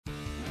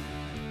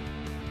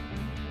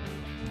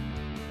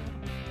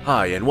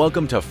Hi, and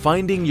welcome to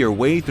Finding Your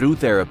Way Through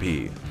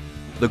Therapy.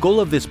 The goal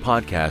of this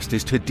podcast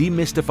is to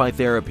demystify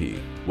therapy,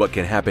 what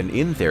can happen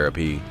in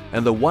therapy,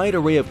 and the wide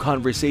array of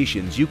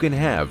conversations you can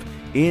have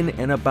in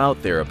and about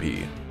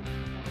therapy.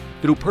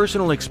 Through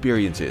personal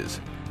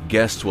experiences,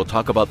 guests will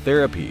talk about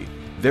therapy,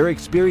 their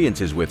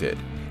experiences with it,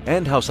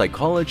 and how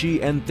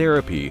psychology and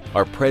therapy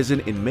are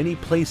present in many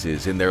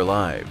places in their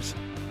lives.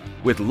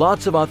 With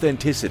lots of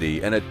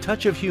authenticity and a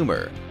touch of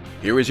humor,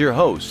 here is your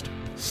host,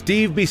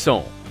 Steve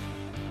Bisson.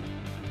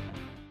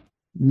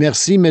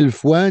 Merci mille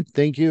fois.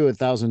 Thank you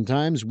 1,000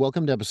 times.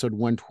 Welcome to episode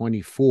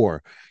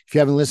 124. If you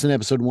haven't listened to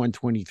episode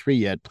 123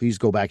 yet, please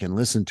go back and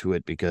listen to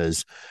it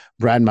because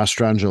Brad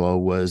Mastrangelo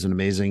was an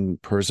amazing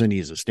person.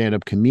 He's a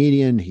stand-up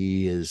comedian.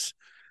 He is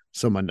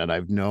someone that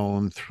I've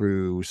known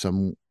through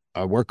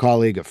a work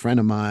colleague, a friend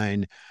of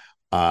mine.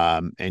 I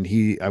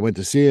went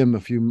to see him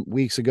a few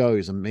weeks ago.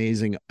 He's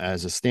amazing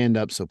as a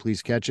stand-up. So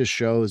please catch his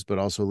shows, but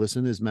also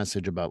listen to his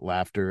message about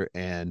laughter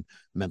and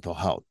mental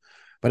health.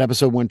 But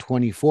episode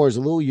 124 is a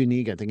little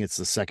unique. I think it's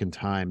the second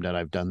time that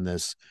I've done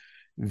this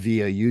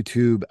via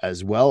YouTube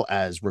as well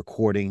as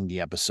recording the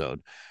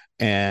episode.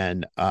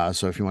 And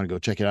so if you want to go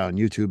check it out on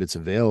YouTube, it's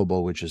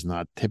available, which is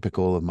not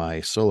typical of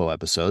my solo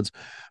episodes.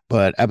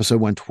 But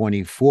episode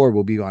 124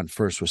 will be on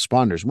first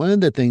responders. One of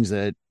the things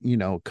that,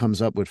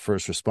 comes up with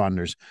first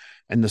responders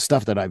and the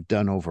stuff that I've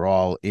done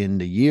overall in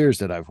the years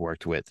that I've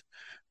worked with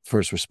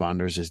first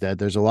responders is that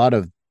there's a lot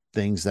of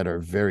things that are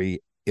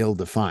very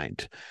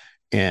ill-defined.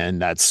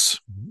 And that's,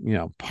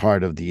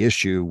 part of the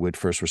issue with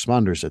first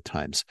responders at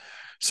times.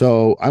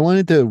 So I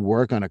wanted to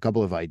work on a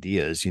couple of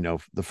ideas.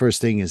 The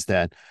first thing is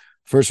that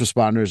first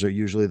responders are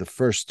usually the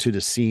first to the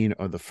scene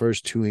or the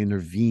first to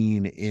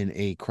intervene in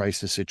a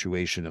crisis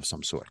situation of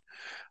some sort.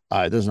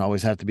 It doesn't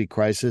always have to be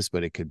crisis,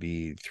 but it could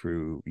be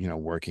through,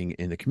 working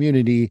in the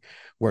community,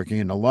 working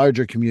in a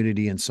larger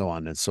community, and so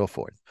on and so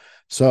forth.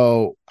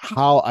 So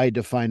how I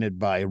define it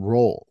by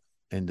role,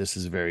 and this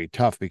is very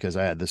tough because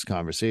I had this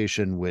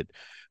conversation with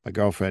my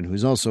girlfriend,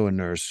 who's also a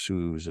nurse,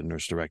 who's a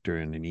nurse director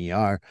in an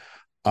ER.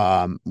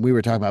 We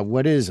were talking about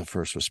what is a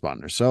first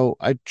responder. So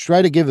I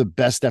try to give the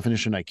best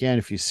definition I can.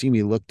 If you see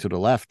me look to the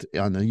left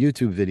on the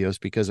YouTube videos,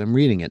 because I'm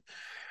reading it.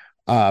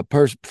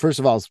 First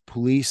of all, it's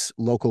police,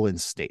 local,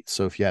 and state.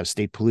 So if you have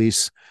state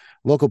police,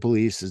 local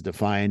police is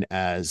defined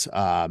as,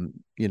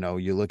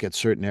 you look at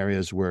certain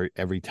areas where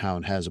every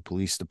town has a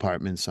police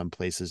department. Some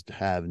places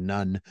have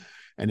none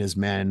and is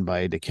manned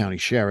by the county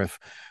sheriff,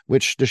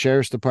 which the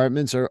sheriff's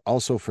departments are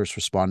also first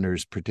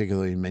responders,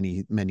 particularly in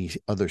many, many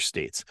other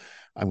states.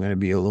 I'm going to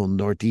be a little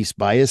Northeast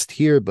biased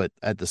here, but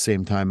at the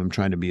same time, I'm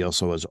trying to be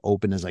also as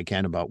open as I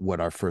can about what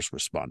are first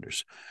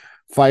responders.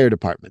 Fire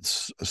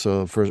departments.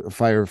 So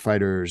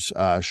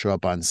firefighters show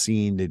up on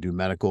scene. They do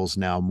medicals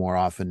now more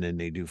often than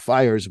they do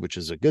fires, which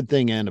is a good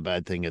thing and a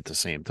bad thing at the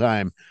same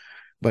time.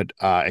 But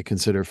I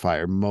consider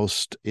fire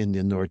most in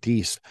the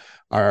Northeast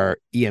are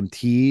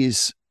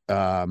EMTs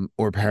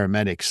or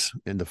paramedics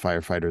in the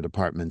firefighter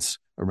departments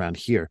around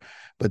here.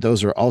 But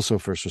those are also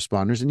first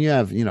responders. And you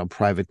have,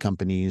 private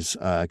companies,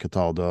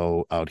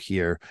 Cataldo out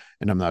here.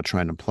 And I'm not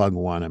trying to plug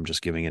one. I'm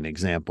just giving an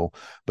example.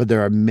 But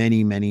there are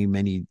many, many,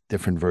 many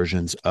different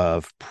versions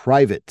of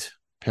private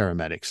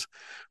paramedics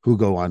who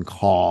go on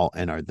call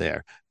and are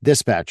there.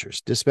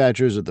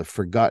 Dispatchers are the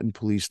forgotten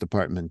police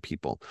department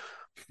people.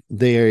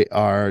 They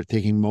are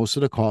taking most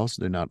of the calls.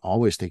 They're not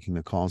always taking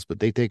the calls,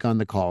 but they take on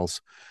the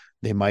calls.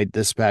 They might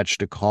dispatch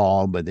the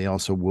call, but they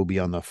also will be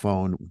on the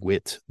phone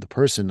with the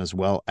person as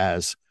well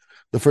as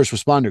the first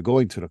responder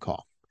going to the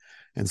call.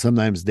 And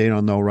sometimes they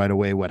don't know right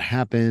away what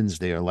happens.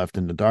 They are left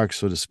in the dark,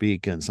 so to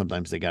speak, and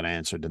sometimes they got to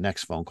answer the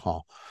next phone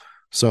call.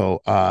 So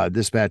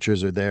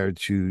dispatchers are there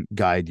to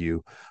guide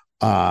you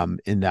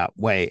in that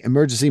way.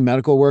 Emergency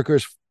medical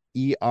workers,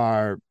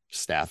 ER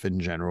staff in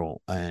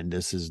general, and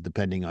this is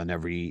depending on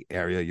every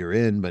area you're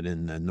in, but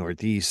in the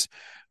Northeast,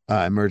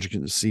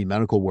 emergency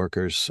medical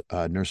workers,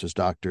 nurses,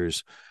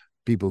 doctors,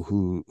 people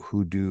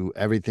who do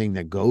everything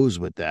that goes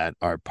with that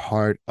are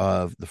part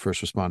of the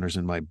first responders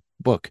in my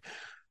book.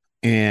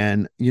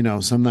 And,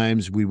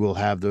 sometimes we will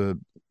have the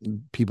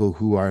people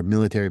who are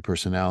military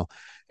personnel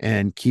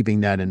and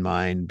keeping that in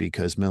mind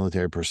because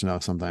military personnel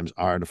sometimes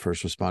are the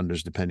first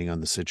responders depending on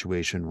the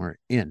situation we're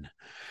in.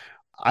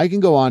 I can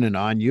go on and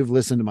on. You've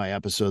listened to my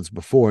episodes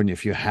before, and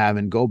if you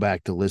haven't, go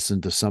back to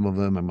listen to some of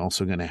them. I'm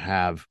also going to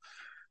have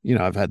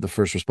I've had the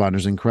first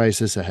responders in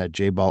crisis. I had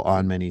J-Ball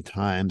on many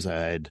times. I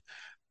had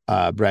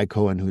Brad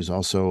Cohen, who's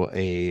also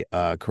a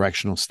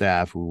correctional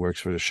staff who works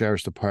for the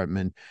sheriff's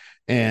department.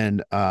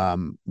 And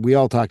we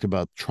all talked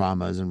about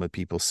traumas and what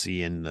people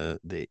see and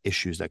the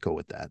issues that go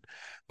with that.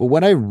 But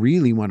what I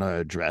really want to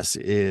address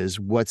is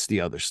what's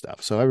the other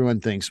stuff. So everyone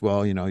thinks,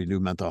 well, you do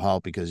mental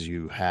health because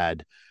you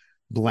had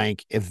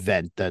blank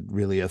event that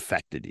really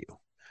affected you.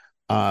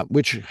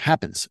 Which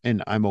happens,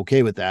 and I'm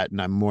okay with that,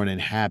 and I'm more than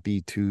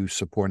happy to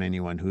support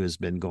anyone who has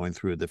been going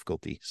through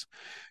difficulties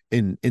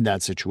in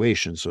that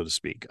situation, so to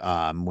speak.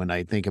 When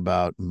I think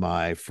about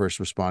my first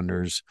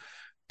responders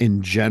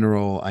in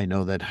general, I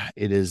know that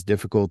it is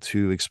difficult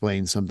to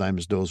explain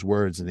sometimes those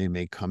words and they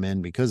may come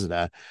in because of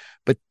that.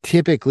 But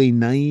typically,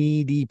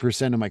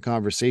 90% of my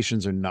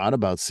conversations are not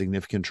about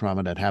significant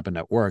trauma that happened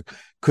at work.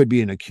 Could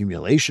be an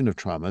accumulation of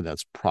trauma.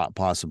 That's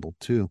possible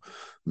too.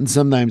 And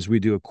sometimes we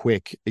do a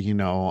quick,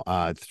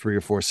 3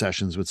 or 4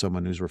 sessions with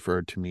someone who's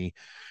referred to me,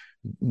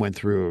 went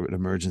through an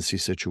emergency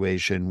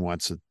situation,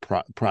 wants to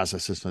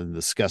process this and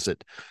discuss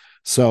it.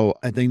 So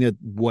I think that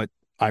what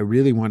I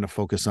really want to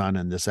focus on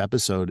in this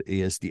episode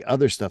is the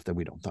other stuff that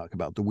we don't talk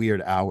about, the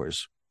weird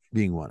hours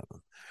being one of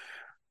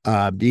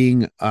them.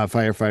 Being a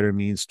firefighter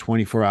means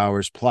 24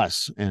 hours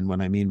plus. And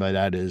what I mean by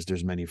that is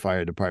there's many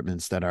fire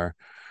departments that are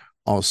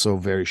also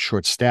very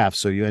short staffed.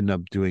 So you end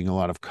up doing a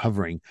lot of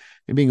covering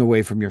and being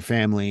away from your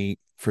family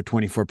for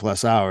 24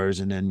 plus hours.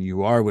 And then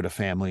you are with a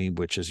family,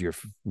 which is your,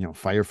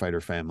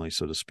 firefighter family,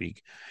 so to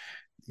speak.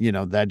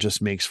 That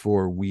just makes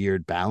for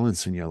weird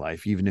balance in your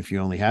life, even if you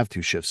only have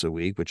 2 shifts a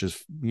week, which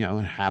is,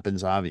 it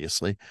happens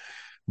obviously.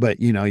 But,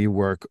 you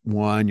work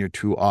one, you're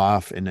 2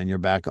 off, and then you're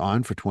back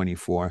on for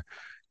 24.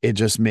 It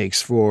just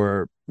makes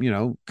for,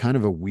 kind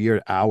of a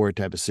weird hour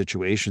type of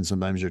situation.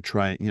 Sometimes you're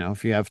trying,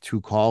 if you have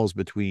 2 calls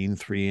between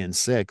 3 and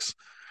 6,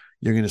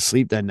 you're going to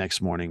sleep that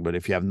next morning. But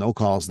if you have no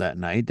calls that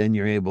night, then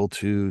you're able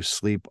to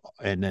sleep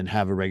and then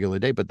have a regular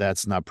day. But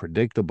that's not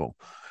predictable.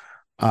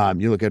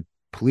 You look at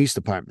police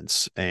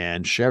departments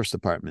and sheriff's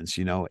departments,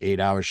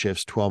 8-hour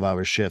shifts,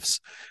 12-hour shifts,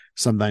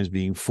 sometimes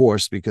being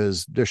forced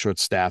because they're short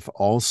staff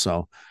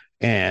also.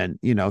 And,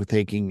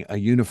 taking a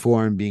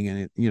uniform, being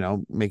in it,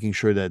 making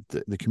sure that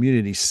the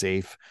community's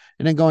safe,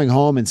 and then going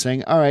home and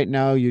saying, all right,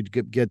 now you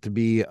get to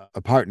be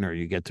a partner.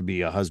 You get to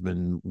be a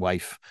husband,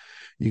 wife.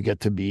 You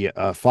get to be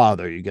a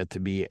father. You get to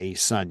be a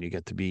son. You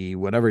get to be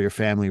whatever your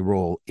family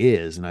role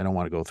is. And I don't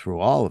want to go through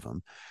all of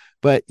them.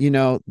 But,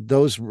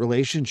 those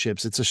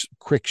relationships, it's a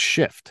quick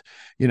shift.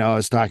 I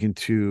was talking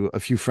to a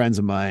few friends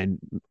of mine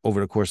over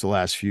the course of the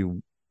last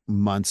few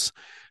months,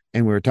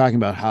 and we were talking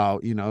about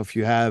how, if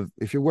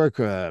you work,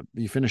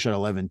 you finish at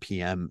 11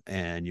 p.m.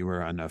 and you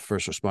were on a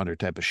first responder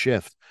type of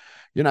shift,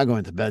 you're not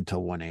going to bed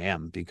till 1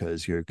 a.m.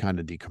 because you're kind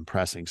of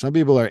decompressing. Some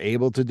people are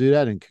able to do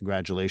that, and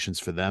congratulations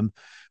for them.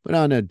 But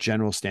on a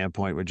general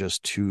standpoint, we're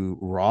just too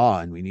raw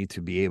and we need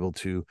to be able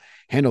to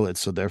handle it.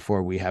 So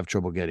therefore we have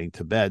trouble getting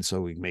to bed.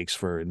 So it makes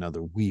for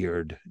another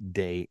weird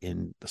day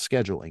in the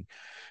scheduling.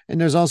 And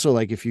there's also,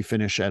 like, if you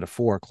finish at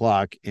 4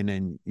 o'clock and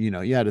then, you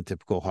had a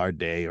typical hard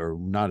day, or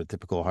not a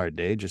typical hard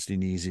day, just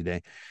an easy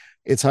day,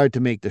 it's hard to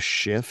make the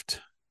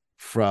shift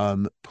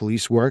from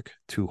police work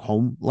to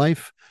home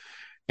life.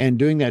 And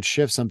doing that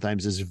shift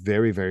sometimes is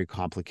very, very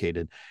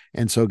complicated.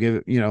 And so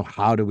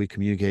how do we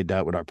communicate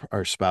that with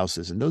our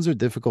spouses? And those are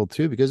difficult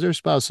too, because they're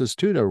spouses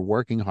too. They're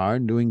working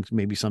hard, doing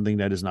maybe something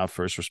that is not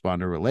first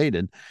responder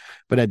related.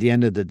 But at the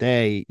end of the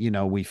day,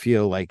 we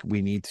feel like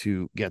we need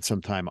to get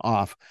some time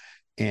off.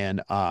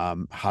 And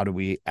how do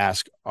we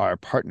ask our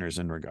partners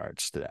in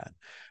regards to that?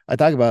 I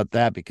talk about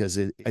that because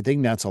I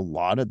think that's a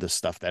lot of the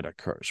stuff that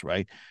occurs,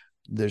 right?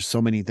 There's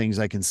so many things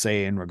I can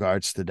say in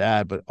regards to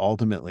that, but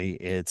ultimately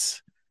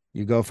it's,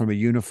 you go from a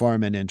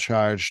uniform and in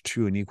charge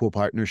to an equal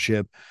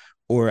partnership,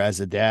 or as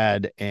a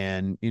dad,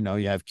 and you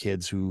have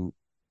kids who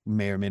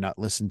may or may not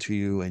listen to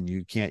you, and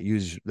you can't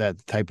use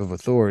that type of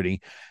authority.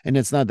 And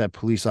it's not that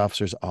police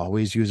officers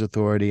always use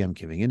authority. I'm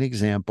giving an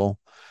example,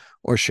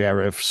 or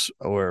sheriffs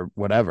or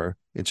whatever.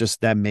 It's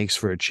just that makes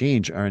for a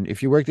change. And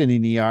if you worked in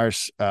an ER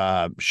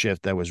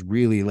shift that was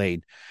really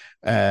late,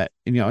 I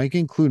can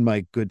include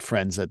my good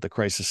friends at the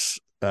crisis,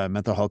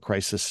 mental health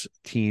crisis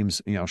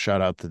teams,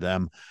 shout out to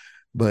them.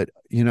 But,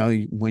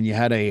 when you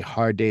had a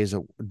hard day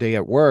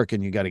at work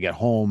and you got to get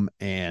home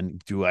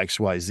and do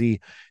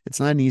XYZ, it's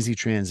not an easy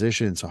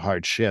transition. It's a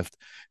hard shift.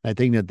 And I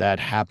think that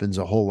happens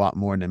a whole lot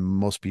more than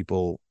most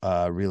people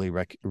really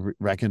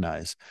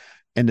recognize.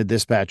 And the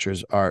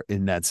dispatchers are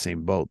in that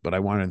same boat. But I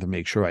wanted to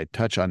make sure I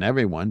touch on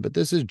everyone. But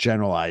this is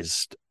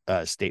generalized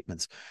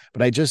statements.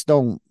 But I just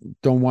don't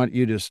want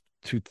you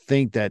to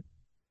think that,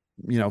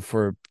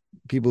 for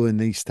people in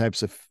these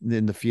types of,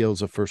 in the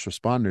fields of first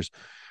responders,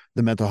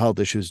 the mental health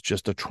issue is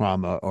just a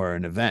trauma or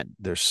an event.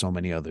 There's so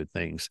many other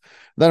things.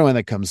 Another one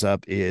that comes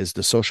up is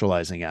the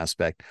socializing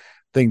aspect.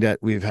 Thing that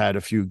we've had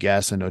a few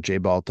guests. I know Jay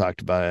Ball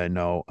talked about it. I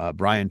know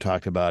Brian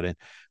talked about it.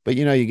 But,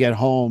 you get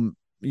home,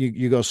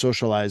 you go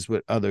socialize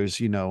with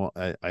others.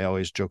 I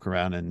always joke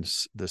around, and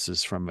this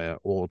is from an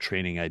old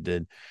training I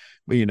did.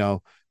 But,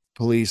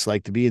 police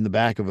like to be in the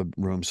back of a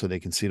room so they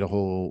can see the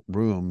whole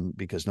room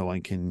because no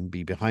one can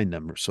be behind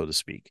them, so to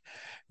speak.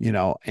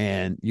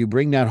 And you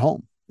bring that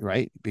home,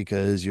 right?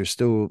 Because you're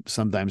still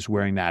sometimes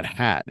wearing that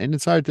hat, and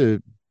it's hard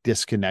to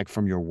disconnect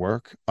from your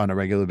work on a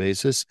regular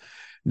basis.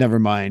 Never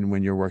mind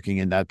when you're working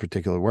in that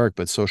particular work,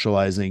 but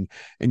socializing.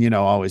 And,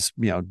 always,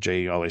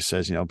 Jay always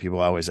says, people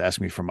always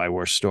ask me for my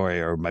worst story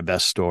or my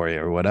best story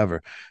or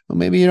whatever. Well,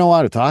 maybe you don't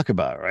want to talk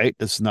about it, right?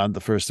 It's not the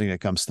first thing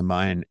that comes to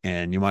mind,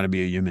 and you want to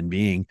be a human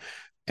being.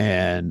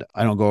 And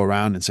I don't go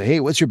around and say, hey,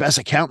 what's your best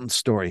accountant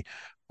story?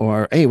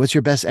 Or, hey, what's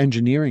your best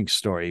engineering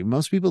story?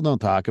 Most people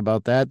don't talk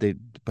about that.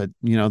 But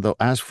they'll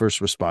ask first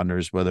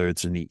responders, whether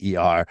it's in the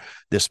ER,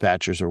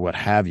 dispatchers, or what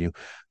have you.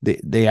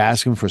 They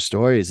ask them for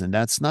stories, and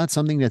that's not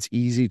something that's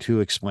easy to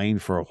explain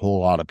for a whole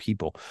lot of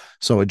people.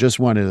 So I just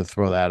wanted to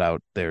throw that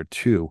out there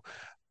too.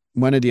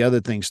 One of the other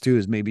things too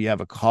is maybe you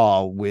have a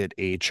call with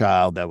a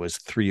child that was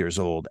 3 years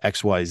old.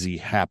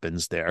 XYZ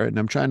happens there, and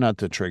I'm trying not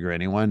to trigger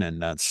anyone,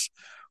 and that's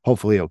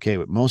hopefully okay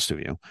with most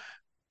of you.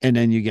 And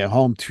then you get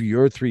home to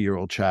your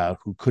 3-year-old child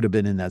who could have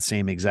been in that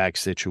same exact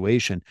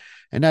situation.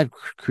 And that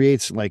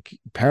creates like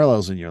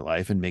parallels in your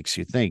life and makes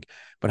you think,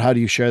 but how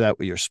do you share that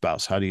with your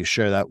spouse? How do you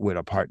share that with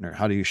a partner?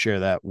 How do you share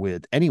that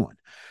with anyone?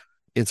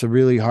 It's a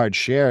really hard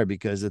share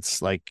because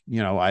it's like,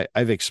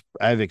 I've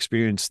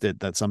experienced it,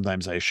 that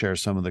sometimes I share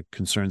some of the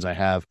concerns I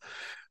have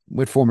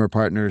with former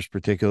partners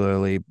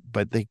particularly,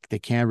 but they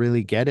can't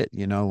really get it,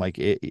 like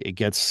it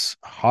gets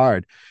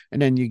hard.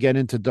 And then you get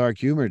into dark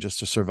humor just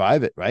to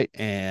survive it, right?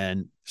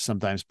 And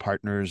sometimes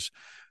partners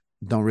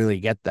don't really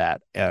get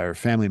that, or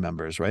family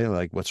members, right?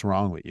 Like, what's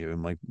wrong with you?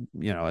 I'm like,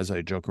 as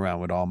I joke around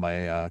with all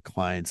my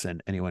clients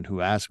and anyone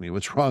who asks me,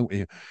 what's wrong with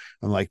you?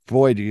 I'm like,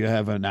 boy, do you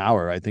have an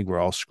hour? I think we're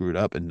all screwed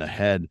up in the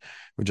head.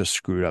 We're just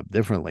screwed up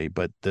differently,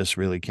 but this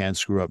really can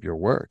screw up your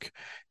work.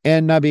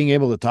 And not being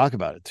able to talk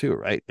about it too,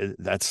 right?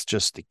 That's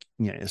just,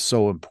 it's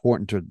so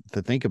important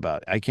to think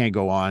about. I can't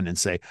go on and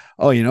say,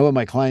 oh, you know what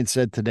my client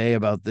said today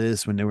about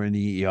this when they were in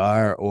the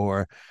ER,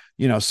 or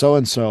so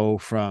and so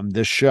from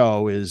this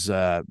show is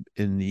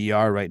in the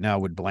ER right now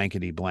with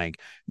blankety blank.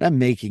 And I'm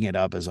making it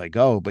up as I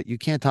go, but you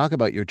can't talk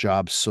about your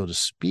job, so to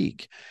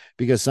speak,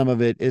 because some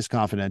of it is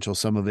confidential,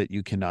 some of it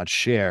you cannot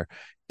share.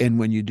 And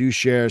when you do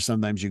share,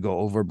 sometimes you go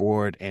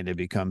overboard and it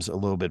becomes a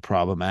little bit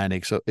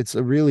problematic. So it's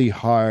a really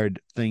hard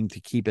thing to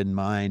keep in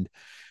mind.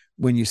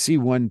 When you see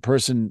one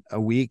person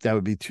a week, that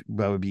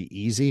would be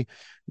easy.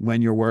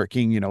 When you're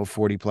working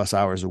 40 plus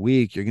hours a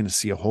week, you're going to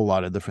see a whole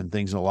lot of different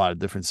things in a lot of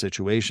different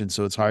situations.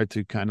 So it's hard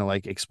to kind of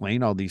like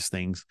explain all these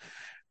things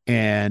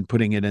and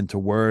putting it into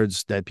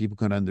words that people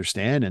can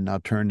understand and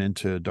not turn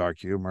into dark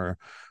humor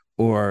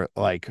or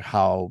like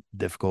how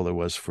difficult it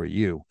was for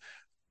you.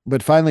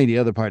 But finally, the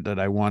other part that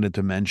I wanted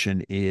to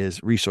mention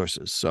is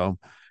resources. So,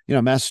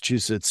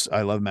 Massachusetts,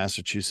 I love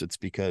Massachusetts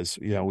because,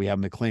 we have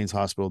McLean's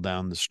Hospital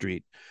down the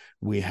street.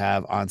 We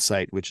have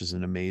Onsite, which is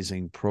an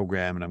amazing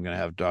program. And I'm going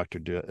to have Dr.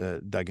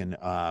 Duggan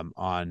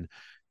on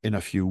in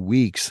a few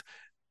weeks.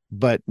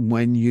 But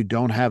when you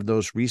don't have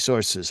those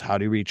resources, how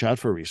do you reach out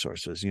for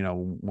resources?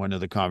 One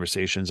of the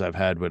conversations I've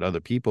had with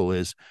other people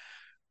is,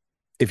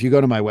 if you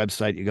go to my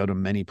website, you go to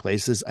many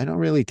places. I don't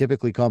really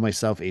typically call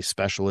myself a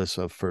specialist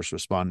of first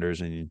responders.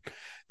 And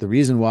the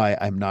reason why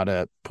I'm not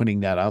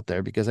putting that out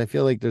there, because I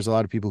feel like there's a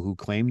lot of people who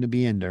claim to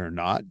be and they're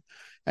not.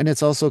 And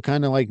it's also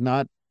kind of like,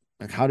 not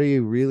like, how do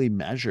you really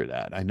measure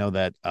that? I know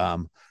that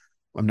I'm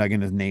not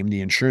going to name the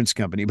insurance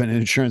company, but an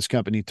insurance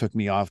company took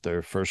me off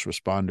their first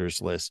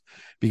responders list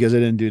because I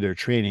didn't do their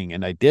training,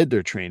 and I did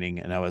their training.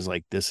 And I was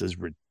like, this is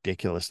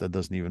ridiculous. That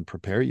doesn't even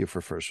prepare you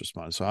for first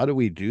responders. So how do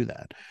we do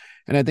that?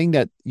 And I think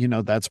that,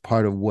 that's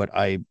part of what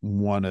I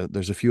want to,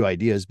 there's a few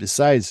ideas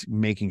besides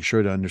making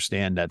sure to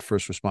understand that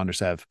first responders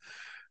have,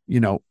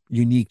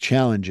 unique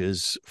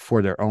challenges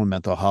for their own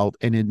mental health.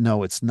 And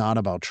no, it's not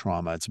about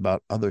trauma. It's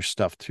about other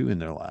stuff too in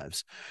their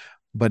lives,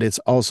 but it's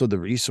also the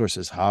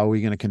resources. How are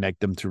we going to connect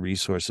them to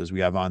resources?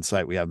 We have on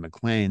site, we have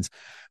McLean's,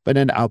 but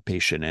then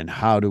outpatient. And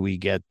how do we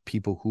get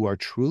people who are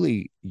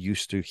truly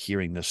used to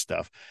hearing this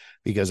stuff?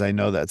 Because I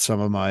know that some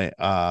of my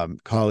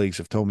colleagues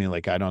have told me,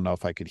 like, I don't know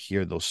if I could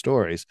hear those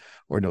stories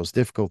or those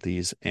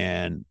difficulties.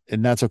 And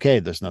that's okay.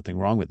 There's nothing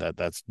wrong with that.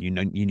 That's, you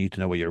need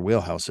to know what your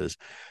wheelhouse is.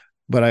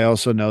 But I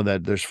also know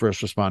that there's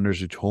first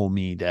responders who told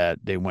me that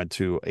they went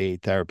to a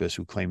therapist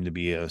who claimed to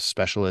be a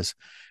specialist,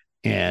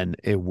 and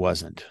it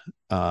wasn't.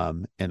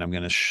 And I'm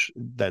going to,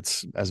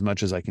 that's as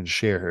much as I can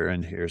share her.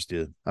 And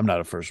I'm not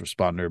a first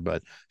responder,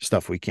 but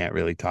stuff we can't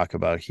really talk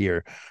about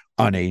here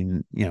on a,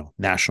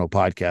 national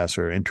podcast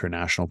or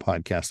international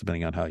podcast,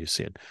 depending on how you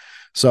see it.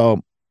 So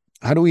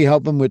how do we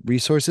help them with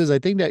resources? I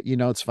think that,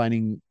 it's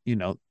finding,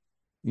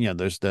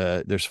 there's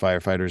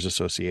firefighters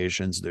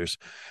associations, there's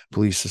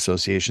police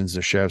associations,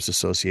 there's sheriff's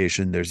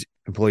association, there's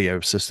employee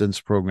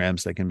assistance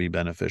programs that can be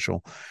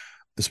beneficial,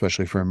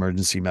 especially for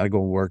emergency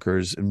medical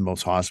workers. In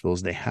most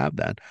hospitals, they have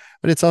that.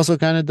 But it's also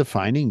kind of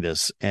defining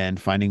this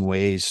and finding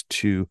ways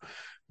to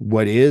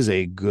what is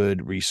a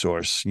good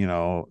resource,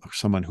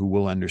 someone who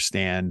will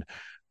understand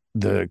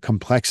the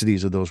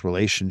complexities of those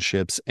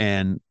relationships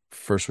and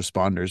first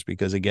responders,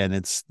 because again,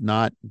 it's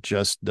not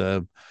just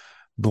the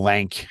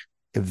blank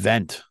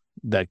event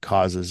that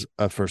causes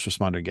a first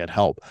responder to get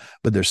help,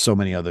 but there's so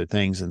many other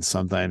things. And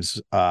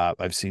sometimes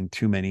I've seen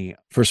too many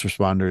first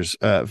responders,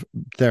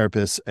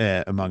 therapists,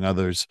 among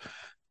others,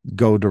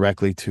 go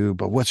directly to,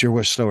 but what's your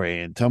worst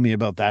story? And tell me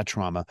about that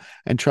trauma.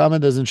 And trauma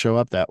doesn't show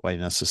up that way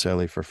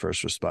necessarily for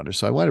first responders.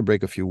 So I want to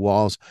break a few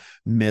walls,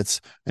 myths,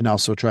 and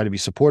also try to be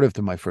supportive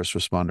to my first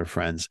responder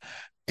friends.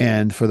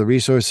 And for the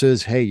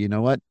resources, hey, you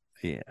know what?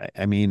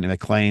 I mean,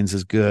 McLean's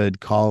is good.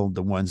 Call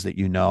the ones that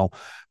you know.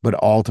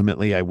 But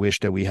ultimately, I wish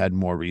that we had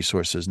more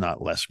resources,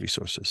 not less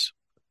resources.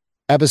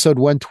 Episode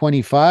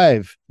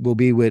 125 will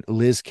be with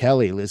Liz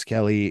Kelly. Liz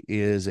Kelly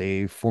is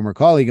a former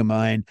colleague of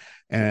mine,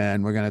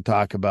 and we're going to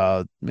talk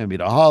about maybe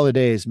the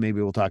holidays.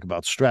 Maybe we'll talk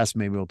about stress.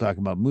 Maybe we'll talk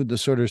about mood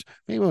disorders.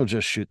 Maybe we'll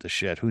just shoot the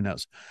shit. Who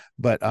knows?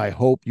 But I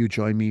hope you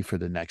join me for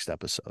the next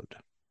episode.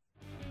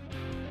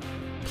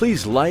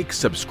 Please like,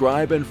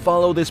 subscribe, and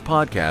follow this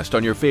podcast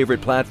on your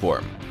favorite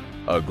platform.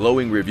 A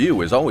glowing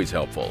review is always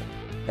helpful.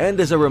 And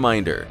as a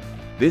reminder,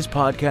 this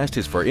podcast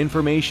is for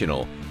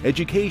informational,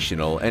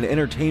 educational, and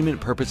entertainment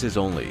purposes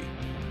only.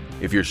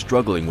 If you're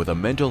struggling with a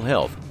mental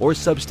health or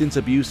substance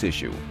abuse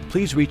issue,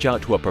 please reach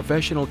out to a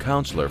professional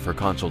counselor for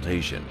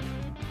consultation.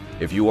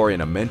 If you are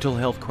in a mental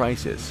health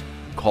crisis,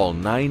 call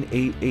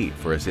 988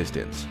 for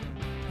assistance.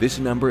 This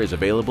number is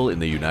available in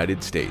the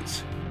United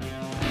States.